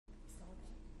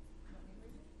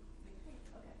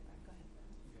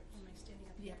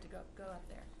go up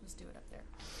there. Let's do it up there.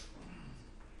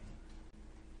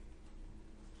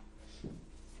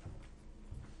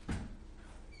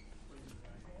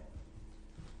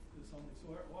 So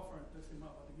we're offering testimony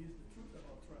about against the truth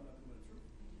or try not to know the truth.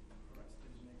 All right,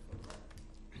 state your name for the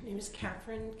record. My name is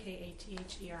Katherine,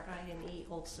 Katherine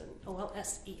Olsen,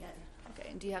 Olsen. Okay,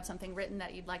 and do you have something written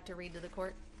that you'd like to read to the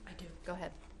court? I do. Go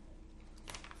ahead.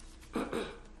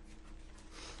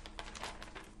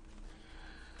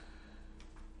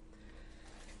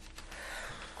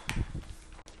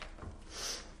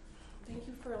 Thank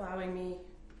you for allowing me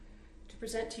to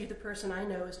present to you the person I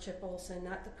know as Chip Olsen,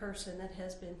 not the person that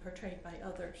has been portrayed by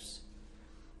others.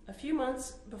 A few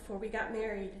months before we got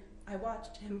married, I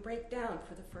watched him break down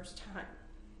for the first time.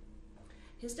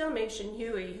 His Dalmatian,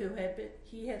 Huey, who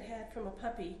he had had from a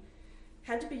puppy,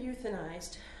 had to be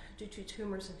euthanized due to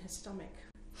tumors in his stomach.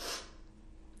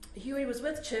 Huey was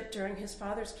with Chip during his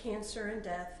father's cancer and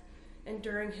death and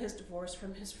during his divorce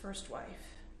from his first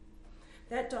wife.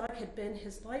 That dog had been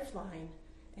his lifeline,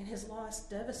 and his loss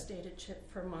devastated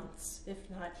Chip for months, if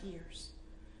not years.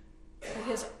 He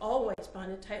has always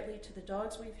bonded tightly to the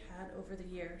dogs we've had over the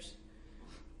years.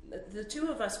 The two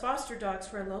of us foster dogs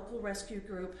for a local rescue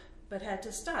group, but had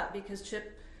to stop because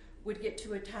Chip would get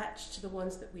too attached to the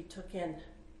ones that we took in.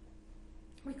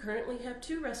 We currently have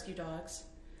 2 rescue dogs,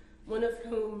 one of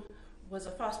whom was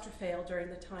a foster fail during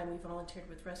the time we volunteered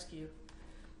with rescue,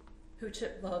 who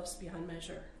Chip loves beyond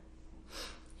measure.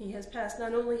 He has passed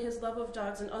not only his love of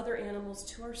dogs and other animals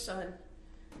to our son,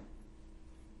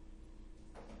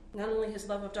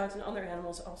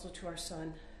 also to our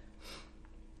son.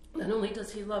 Not only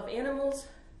does he love animals,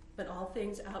 but all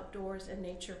things outdoors and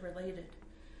nature related.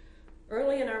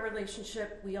 Early in our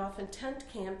relationship, we often tent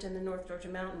camped in the North Georgia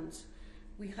mountains.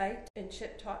 We hiked, and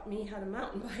Chip taught me how to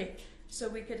mountain bike so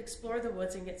we could explore the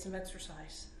woods and get some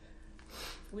exercise.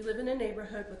 We live in a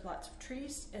neighborhood with lots of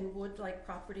trees and wood-like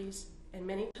properties, and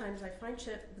many times I find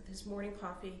Chip with his morning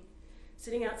coffee,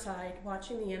 sitting outside,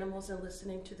 watching the animals and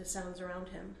listening to the sounds around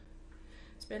him.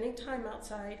 Spending time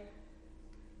outside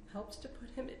helps to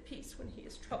put him at peace when he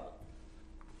is troubled.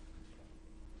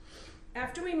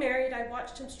 After we married, I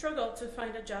watched him struggle to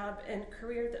find a job and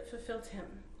career that fulfilled him.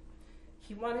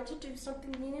 He wanted to do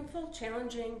something meaningful,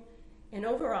 challenging, and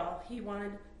overall, he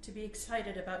wanted to be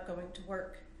excited about going to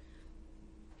work.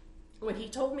 When he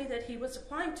told me that he was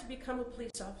applying to become a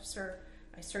police officer,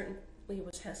 I certainly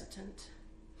was hesitant.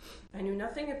 I knew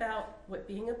nothing about what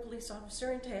being a police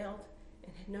officer entailed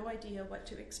and had no idea what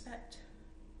to expect.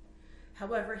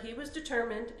 However, he was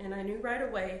determined, and I knew right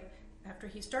away after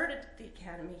he started the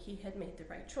academy he had made the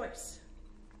right choice.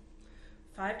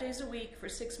 5 days a week for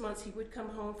 6 months, he would come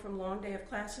home from a long day of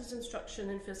classes, instruction,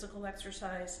 and physical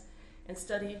exercise and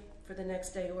study for the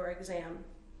next day or exam.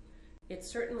 It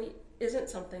certainly isn't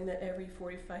something that every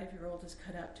 45-year-old is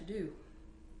cut out to do.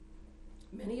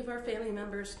 Many of our family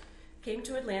members came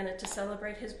to Atlanta to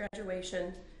celebrate his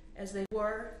graduation, as they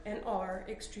were and are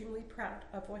extremely proud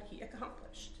of what he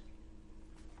accomplished.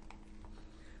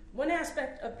 One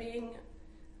aspect of being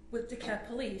with DeKalb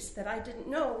Police that I didn't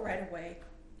know right away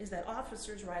is that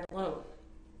officers ride alone.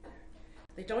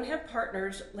 They don't have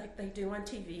partners like they do on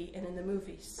TV and in the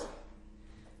movies.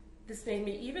 This made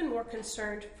me even more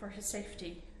concerned for his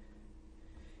safety.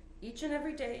 Each and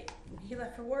every day when he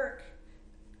left for work,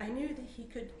 I knew that he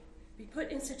could be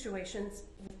put in situations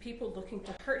with people looking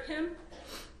to hurt him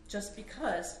just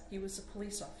because he was a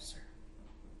police officer.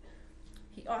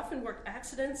 He often worked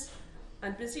accidents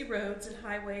on busy roads and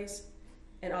highways,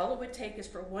 and all it would take is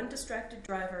for one distracted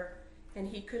driver, and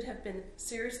he could have been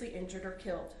seriously injured or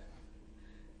killed.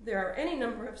 There are any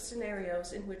number of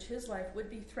scenarios in which his life would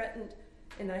be threatened,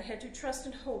 and I had to trust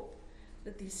and hope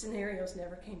that these scenarios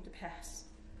never came to pass.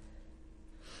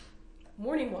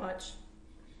 Morning watch,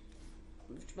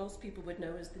 which most people would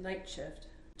know as the night shift,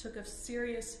 took a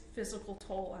serious physical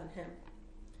toll on him.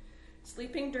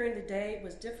 Sleeping during the day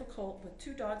was difficult with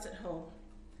 2 dogs at home.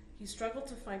 He struggled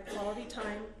to find quality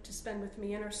time to spend with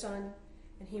me and our son,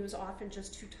 and he was often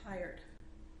just too tired.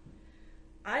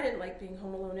 I didn't like being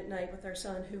home alone at night with our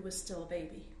son, who was still a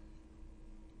baby.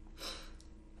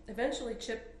 Eventually,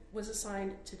 Chip was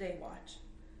assigned to day watch.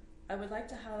 I would like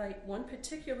to highlight one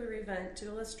particular event to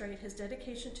illustrate his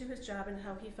dedication to his job and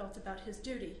how he felt about his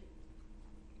duty.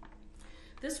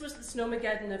 This was the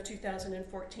Snowmageddon of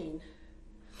 2014.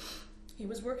 He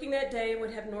was working that day and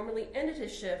would have normally ended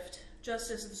his shift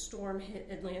just as the storm hit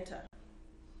Atlanta.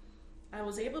 I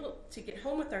was able to get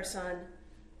home with our son,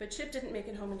 but Chip didn't make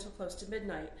it home until close to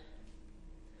midnight.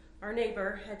 Our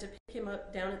neighbor had to pick him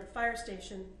up down at the fire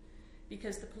station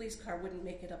because the police car wouldn't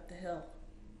make it up the hill.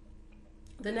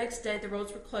 The next day, the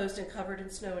roads were closed and covered in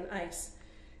snow and ice.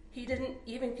 He didn't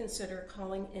even consider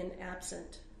calling in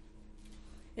absent.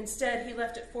 Instead, he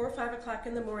left at 4 or 5 o'clock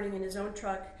in the morning in his own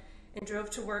truck and drove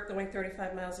to work going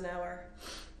 35 miles an hour.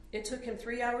 It took him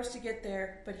 3 hours to get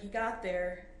there, but he got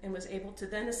there and was able to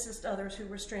then assist others who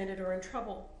were stranded or in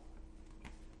trouble.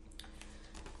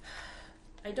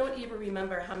 I don't even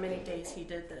remember how many days he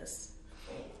did this.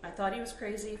 I thought he was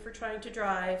crazy for trying to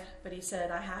drive, but he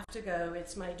said, "I have to go,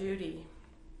 it's my duty."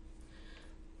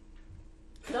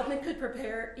 Nothing could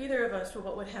prepare either of us for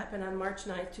what would happen on March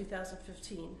 9th,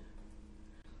 2015.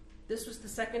 This was the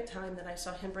second time that I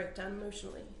saw him break down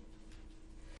emotionally.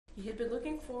 He had been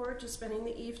looking forward to spending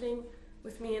the evening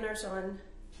with me and our son,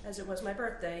 as it was my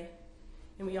birthday,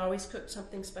 and we always cooked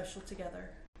something special together.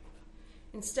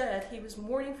 Instead, he was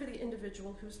mourning for the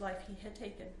individual whose life he had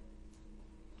taken.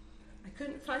 I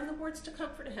couldn't find the words to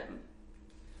comfort him,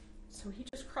 so he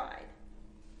just cried,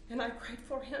 and I cried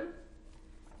for him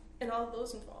and all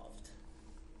those involved.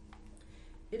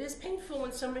 It is painful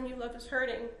when someone you love is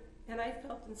hurting, and I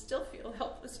felt and still feel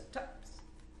helpless at times.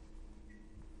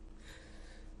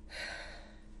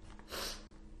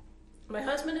 My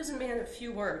husband is a man of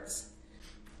few words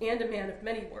and a man of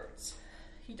many words.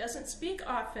 He doesn't speak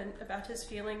often about his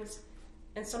feelings,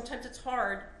 and sometimes it's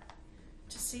hard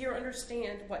to see or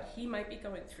understand what he might be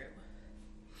going through.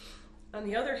 On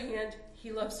the other hand,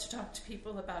 he loves to talk to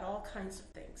people about all kinds of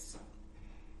things.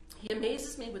 He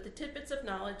amazes me with the tidbits of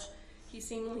knowledge he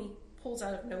seemingly pulls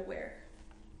out of nowhere.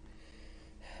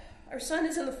 Our son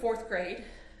is in the 4th grade,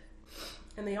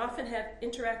 and they often have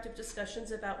interactive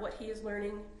discussions about what he is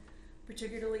learning,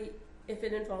 particularly if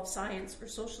it involves science or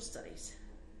social studies.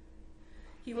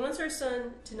 He wants our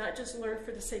son to not just learn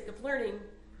for the sake of learning,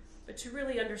 but to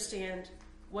really understand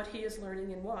what he is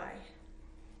learning and why.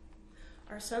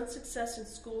 Our son's success in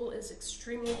school is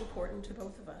extremely important to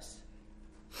both of us.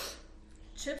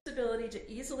 Chip's ability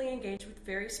to easily engage with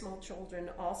very small children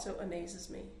also amazes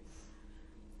me.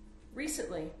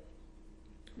 Recently,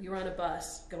 we were on a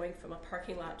bus going from a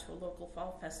parking lot to a local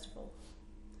fall festival.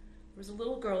 There was a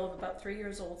little girl of about 3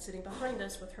 years old sitting behind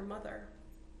us with her mother.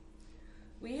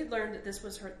 We had learned that this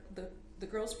was the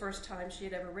girl's first time she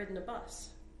had ever ridden a bus.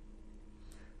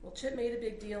 Well, Chip made a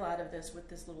big deal out of this with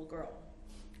this little girl.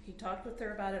 He talked with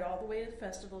her about it all the way to the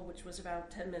festival, which was about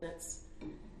 10 minutes.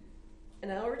 An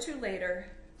hour or two later,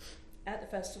 at the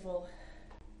festival,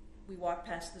 we walked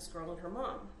past this girl and her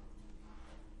mom.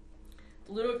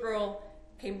 The little girl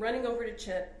came running over to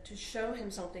Chip to show him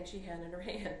something she had in her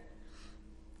hand.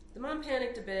 The mom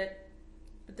panicked a bit,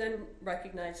 but then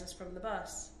recognized us from the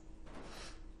bus.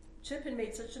 Chip had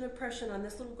made such an impression on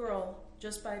this little girl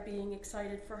just by being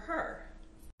excited for her.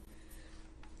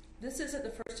 This isn't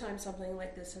the first time something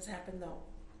like this has happened, though.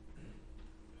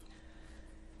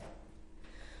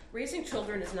 Raising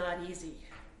children is not easy.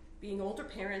 Being older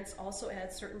parents also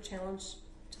adds certain challenge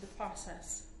to the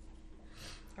process.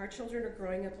 Our children are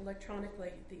growing up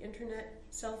electronically. The internet,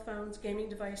 cell phones, gaming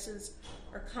devices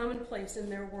are commonplace in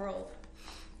their world.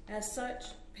 As such,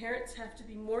 parents have to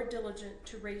be more diligent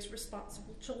to raise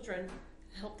responsible children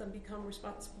and help them become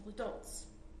responsible adults.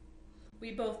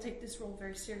 We both take this role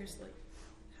very seriously.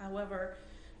 However,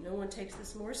 no one takes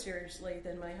this more seriously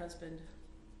than my husband.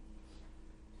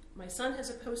 My son has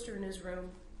a poster in his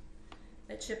room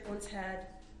that Chip once had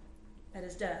at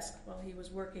his desk while he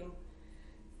was working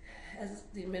as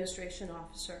the administration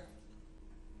officer.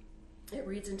 It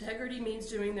reads, "Integrity means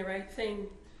doing the right thing,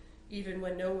 even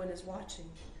when no one is watching."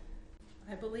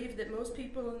 I believe that most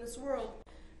people in this world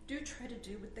do try to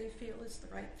do what they feel is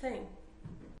the right thing.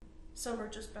 Some are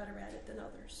just better at it than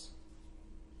others.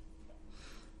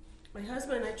 My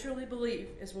husband, I truly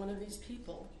believe, is one of these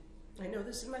people. I know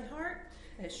this in my heart,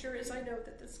 as sure as I know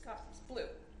that the sky is blue.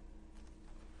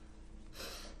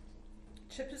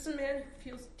 Chip is a man who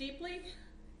feels deeply,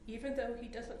 even though he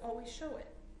doesn't always show it.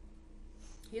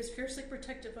 He is fiercely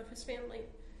protective of his family.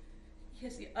 He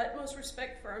has the utmost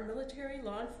respect for our military,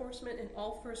 law enforcement, and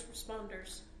all first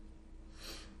responders.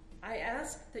 I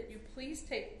ask that you please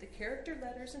take the character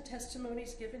letters and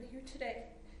testimonies given here today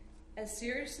as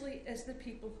seriously as the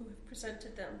people who have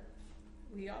presented them.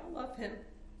 We all love him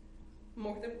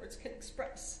more than words can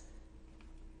express.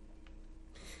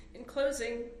 In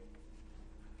closing,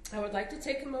 I would like to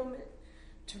take a moment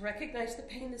to recognize the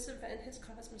pain this event has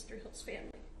caused Mr. Hill's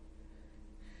family.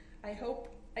 I hope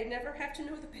I never have to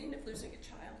know the pain of losing a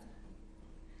child.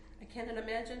 I cannot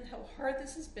imagine how hard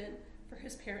this has been for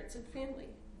his parents and family.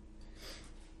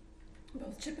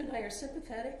 Both Chip and I are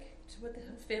sympathetic to what the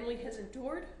Hill family has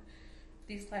endured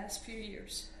these last few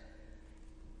years.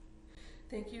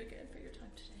 Thank you again for